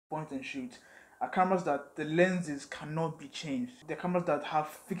point and shoot are cameras that the lenses cannot be changed. They're cameras that have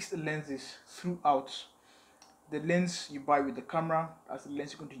fixed lenses throughout. The lens you buy with the camera, that's the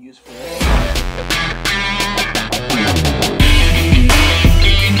lens you're going to use for it.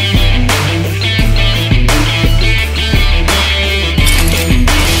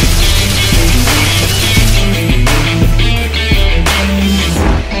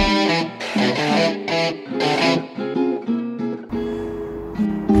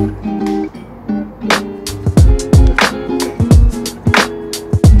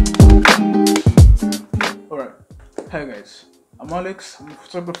 Hi guys, I'm Alex. I'm a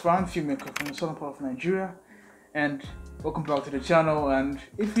photographer and filmmaker from the southern part of Nigeria, and welcome back to the channel. And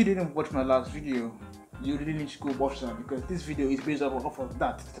if you didn't watch my last video, you really need to go watch that, because this video is based off of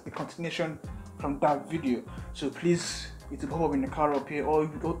that. It's a continuation from that video. So please, it will pop up in the card up here, or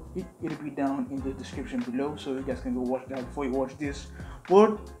it'll be down in the description below, so you guys can go watch that before you watch this.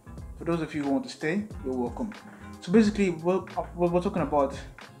 But for those of you who want to stay, you're welcome. So basically, we're talking about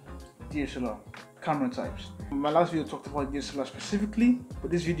DSLR camera types. My last video talked about DSLR specifically, but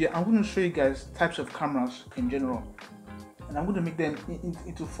this video I'm going to show you guys types of cameras in general, and I'm going to make them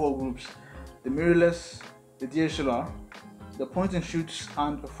into 4 groups: the mirrorless, the DSLR, the point and shoots,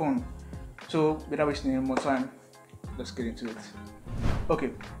 and a phone. So without wasting any more time, let's get into it.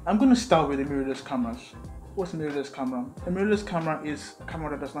 Okay, I'm going to start with the mirrorless cameras. What's a mirrorless camera? A mirrorless camera is a camera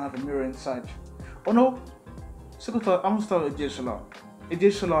that does not have a mirror inside. Oh no, I'm going to start with DSLR. A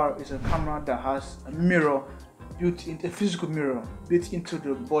DSLR is a camera that has a mirror built in, a physical mirror built into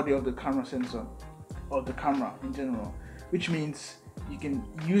the body of the camera sensor, or the camera in general, which means you can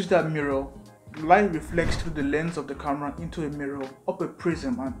use that mirror. Light reflects through the lens of the camera into a mirror, up a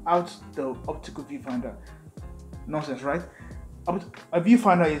prism, and out the optical viewfinder. Nonsense, right? A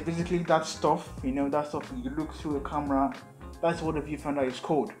viewfinder is basically that stuff, that stuff you look through a camera. That's what a viewfinder is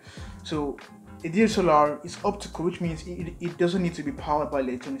called. So a DSLR is optical, which means it doesn't need to be powered by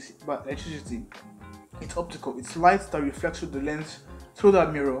electricity. It's optical. It's light that reflects through the lens, through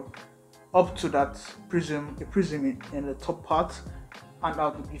that mirror, up to that prism, a prism in the top part, and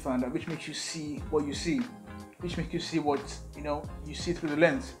out the viewfinder, which makes you see what you see, which makes you see what you see through the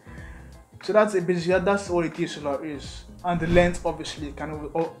lens. So that's basically that's what a DSLR is. And the lens obviously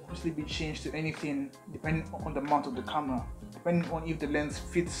can be changed to anything depending on the mount of the camera, depending on if the lens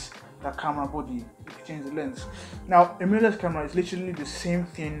fits that camera body. You can change the lens. Now, a mirrorless camera is literally the same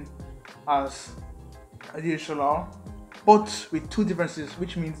thing as a DSLR, but with 2 differences,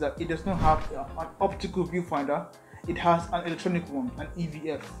 which means that it does not have an optical viewfinder. It has an electronic one, an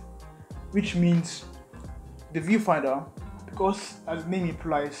EVF, which means the viewfinder, because as the name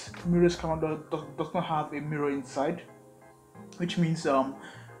implies, mirrorless camera does not have a mirror inside, which means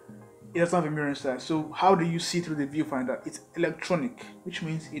it doesn't have a mirror inside. So how do you see through the viewfinder? It's electronic, which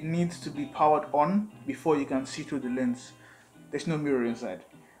means it needs to be powered on before you can see through the lens. There's no mirror inside,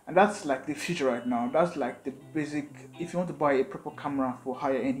 and that's like the future right now. That's like the basic. If you want to buy a proper camera for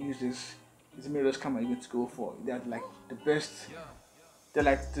higher end users, it's a mirrorless camera you're going to go for. They're like the best. They're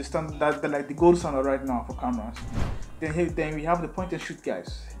like the standard. They're like the gold standard right now for cameras. Then we have the point and shoot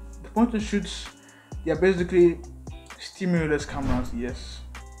guys. The point and shoots, they are basically still mirrorless cameras, yes,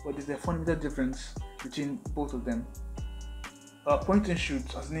 but there's a fundamental difference between both of them. Point and shoot,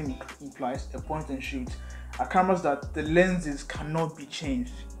 as the name implies, a point and shoot are cameras that the lenses cannot be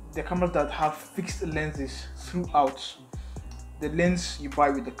changed. They're cameras that have fixed lenses throughout. The lens you buy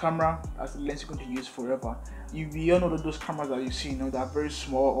with the camera, that's the lens you're going to use forever. We all know that those cameras that you see, that are very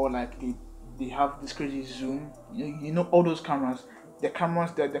small, or like they have this crazy zoom. All those cameras. They're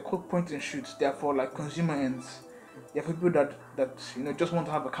cameras that they're called point and shoots. They're for like consumer ends. They're for people that just want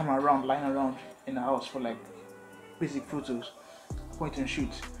to have a camera lying around in the house for like basic photos. Point and shoot.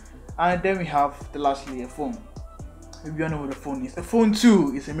 And then we have lastly a phone. Maybe you know what a phone is. A phone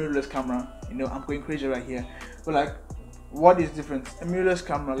too is a mirrorless camera. I'm going crazy right here, but like, what is different? A mirrorless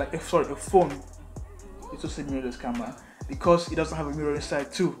camera, a phone, it's also a mirrorless camera because it doesn't have a mirror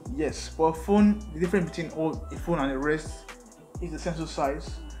inside too. Yes, but a phone, the difference between a phone and the rest is the sensor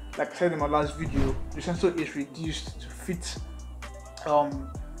size. Like I said in my last video, the sensor is reduced to fit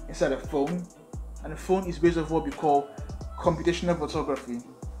inside a phone, and the phone is based on what we call computational photography.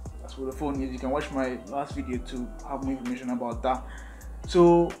 That's what the phone is. You can watch my last video to have more information about that.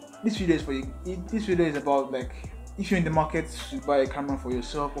 So this video is for you. This video is about, like, if you're in the market to buy a camera for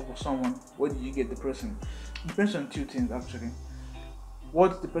yourself or for someone, what do you get the person? It depends on 2 things actually: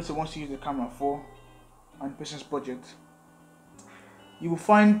 what the person wants to use the camera for, and the person's budget. You will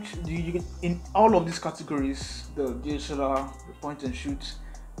find in all of these categories, the DSLR, the point and shoot,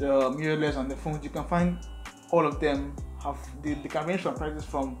 the mirrorless, and the phones, you can find all of them have they can range from prices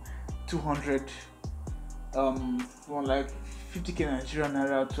from 200 from like 50k Nigerian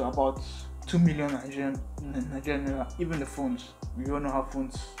naira to about 2 million Nigerian naira. Even the phones, we all know how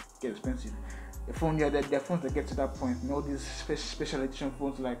phones get expensive. The phone, yeah, there are phones that get to that point. You know, these special edition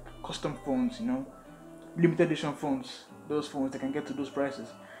phones, like custom phones, you know, limited edition phones. Those phones, they can get to those prices.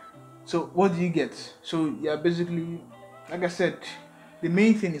 So what do you get? So yeah, basically, like I said, the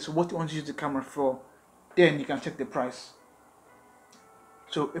main thing is what you want to use the camera for. Then you can check the price.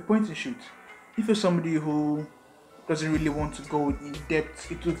 So a point and shoot. If you're somebody who doesn't really want to go in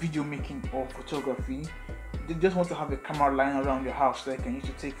depth into video making or photography, they just want to have a camera lying around your house that you can use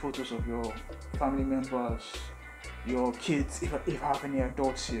to take photos of your family members, your kids, if you have any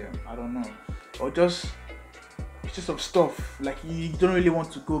adults here, I don't know, or just some stuff like you don't really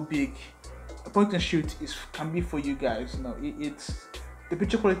want to go big. A point and shoot can be for you guys. You know, it's the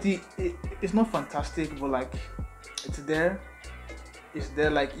picture quality. It's not fantastic, but like it's there. It's there.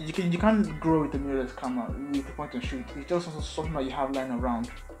 Like you can't grow with a mirrorless camera with a point and shoot. It's just something that you have lying around.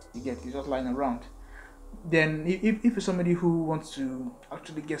 It's just lying around. Then if you're somebody who wants to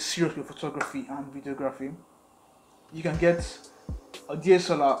actually get serious with photography and videography, you can get a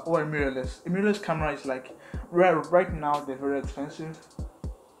DSLR or a mirrorless. A mirrorless camera is like right now they're very expensive.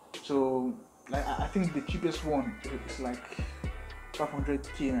 So like I think the cheapest one is like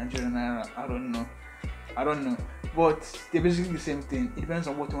 500k Nigerian naira. I don't know. But they're basically the same thing. It depends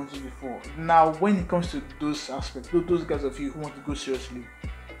on what you want to do for. Now when it comes to those aspects, those guys of you who want to go seriously,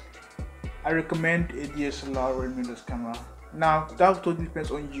 I recommend a DSLR or a mirrorless camera. Now that totally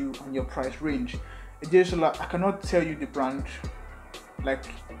depends on you and your price range. A DSLR, I cannot tell you the brand like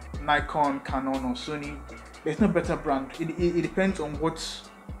Nikon, Canon or Sony. There's no better brand. It depends on what's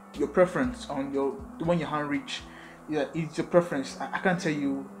your preference on the one you hand reach. Yeah, it's your preference. I can't tell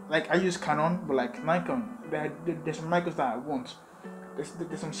you. Like I use Canon, but like Nikon, there's some Nikons that I want.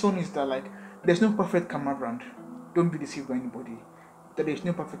 There's some Sonys that like. There's no perfect camera brand. Don't be deceived by anybody. That there's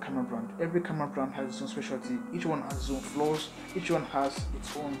no perfect camera brand. Every camera brand has its own specialty. Each one has its own flaws. Each one has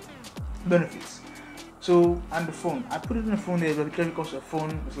its own benefits. So, and the phone, I put it in the phone there because the phone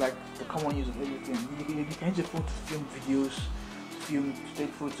is like the common use of everything. You can use your phone to film videos, to take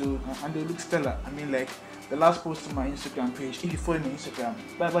photos, and they look stellar. I mean, like the last post on my Instagram page. If you follow me on Instagram,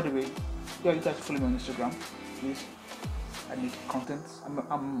 by the way, yeah, you guys follow me on Instagram, please. I make content.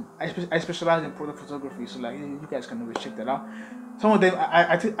 I specialize in product photography, so like you guys can always check that out. Some of them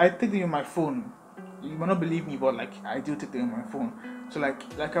I take them on my phone. You might not believe me, but like I do take them on my phone. So like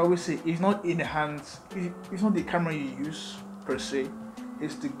I always say, it's not in the hands. It's not the camera you use per se.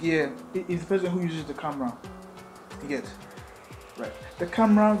 It's the gear. It's the person who uses the camera. You get right. The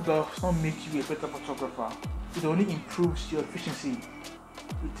camera does not make you a better photographer. It only improves your efficiency.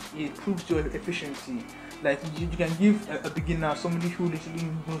 It improves your efficiency. Like you can give a beginner, somebody who literally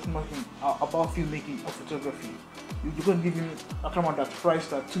knows nothing about filmmaking or photography, you can give him a camera that's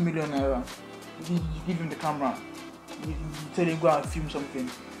priced at 2 million naira. You give him the camera, you tell him go and film something,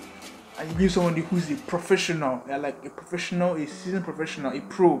 and you give somebody who's a professional, like a professional, a seasoned professional, a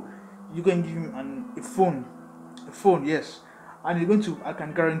pro. You can give him a phone, yes, and he's going to. I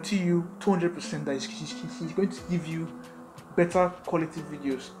can guarantee you 200% that he's going to give you better quality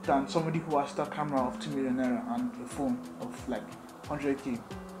videos than somebody who has that camera of 2 million naira and a phone of like 100k.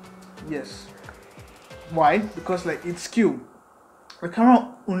 Yes. Why? Because like it's skill. The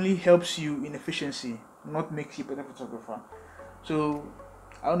camera only helps you in efficiency, not makes you a better photographer. So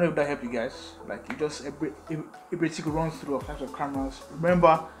I don't know if that helped you guys. Like it just a basic run through of types of cameras.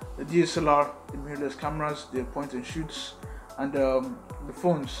 Remember the DSLR, the mirrorless cameras, the point and shoots, and the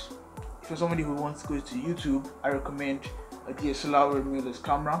phones. If you're somebody who wants to go to YouTube, I recommend a DSLR or a mirrorless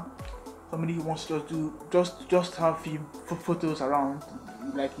camera. Somebody who wants to just have few photos around,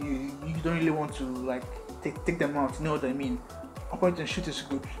 like you don't really want to like take them out. You know what I mean? A point and shoot is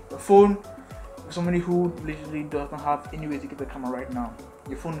good. A phone, for somebody who literally does not have any way to get the camera right now,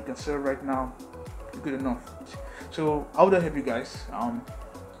 your phone can serve right now, good enough. So how would I help you guys?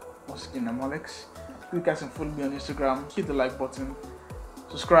 Once again, I'm Alex. You guys can follow me on Instagram, hit the like button,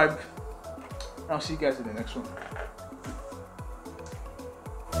 subscribe, and I'll see you guys in the next one.